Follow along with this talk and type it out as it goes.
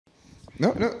No.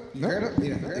 If you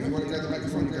want to grab the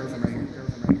microphone, you grab it from right here.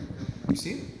 You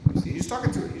see it? You're just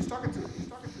talking to it.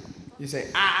 You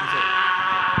say, ah.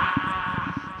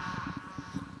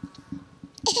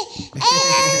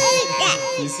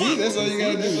 You see? That's all you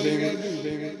gotta do,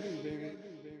 baby.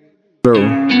 Bro,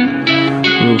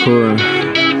 I'm recording.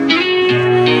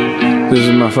 This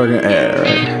is my fucking ad,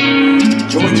 right?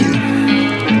 Georgie.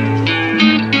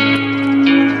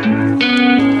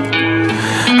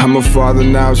 I'm a father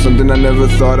now, something I never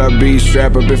thought I'd be.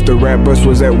 Strap up if the rap bus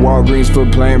was at Walgreens for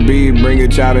plan B. Bring a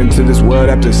child into this world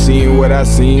after seeing what I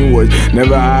seen was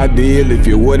never ideal if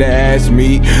you would've asked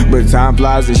me. But time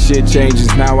flies and shit changes,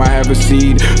 now I have a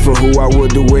seed for who I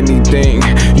would do anything.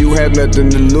 You have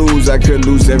nothing to lose, I could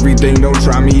lose everything. Don't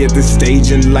try me at this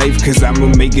stage in life, cause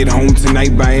I'ma make it home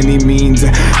tonight by any means.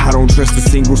 I don't trust a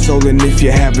single soul, and if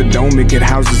you have it, don't make it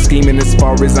house a scheming. As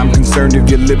far as I'm concerned, if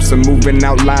your lips are moving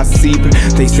out, lies seep.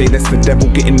 They say that's the devil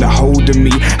getting a hold of me.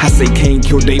 I say Cain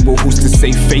killed Abel, who's to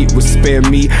say fate would spare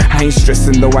me? I ain't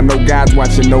stressing though, I know God's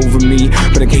watching over me.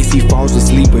 But in case he falls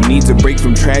asleep or needs a break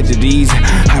from tragedies,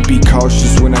 I be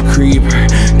cautious when I creep.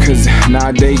 Cause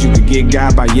nowadays you could get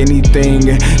God by anything,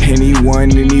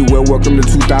 anyone, anywhere. Welcome to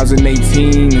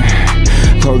 2018.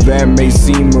 Though that may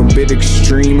seem a bit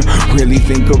extreme, really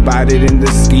think about it in the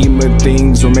scheme of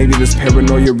things. Or maybe this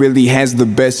paranoia really has the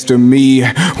best of me.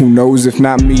 Who knows if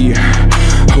not me?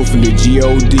 Hopefully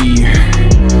G.O.D.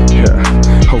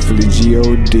 Yeah, hopefully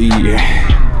G.O.D.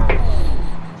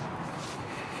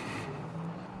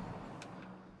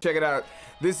 Check it out.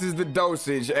 This is the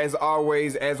dosage, as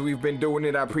always, as we've been doing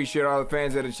it. I appreciate all the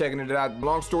fans that are checking it out.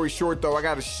 Long story short, though, I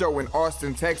got a show in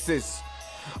Austin, Texas,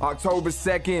 October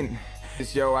 2nd.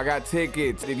 Yo, I got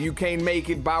tickets. If you can't make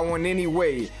it, buy one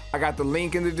anyway. I got the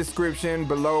link in the description,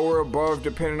 below or above,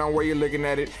 depending on where you're looking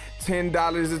at it.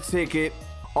 $10 a ticket.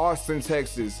 Austin,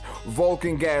 Texas,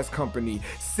 Vulcan Gas Company,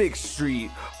 6th Street,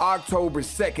 October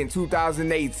 2nd,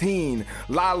 2018,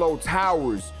 Lalo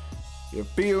Towers. You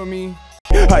feel me?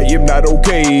 I am not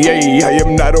okay, hey, I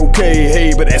am not okay,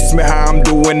 hey, but ask me how I'm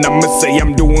doing, I'ma say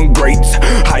I'm doing great.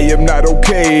 I am not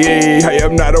okay, hey, I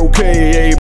am not okay, hey.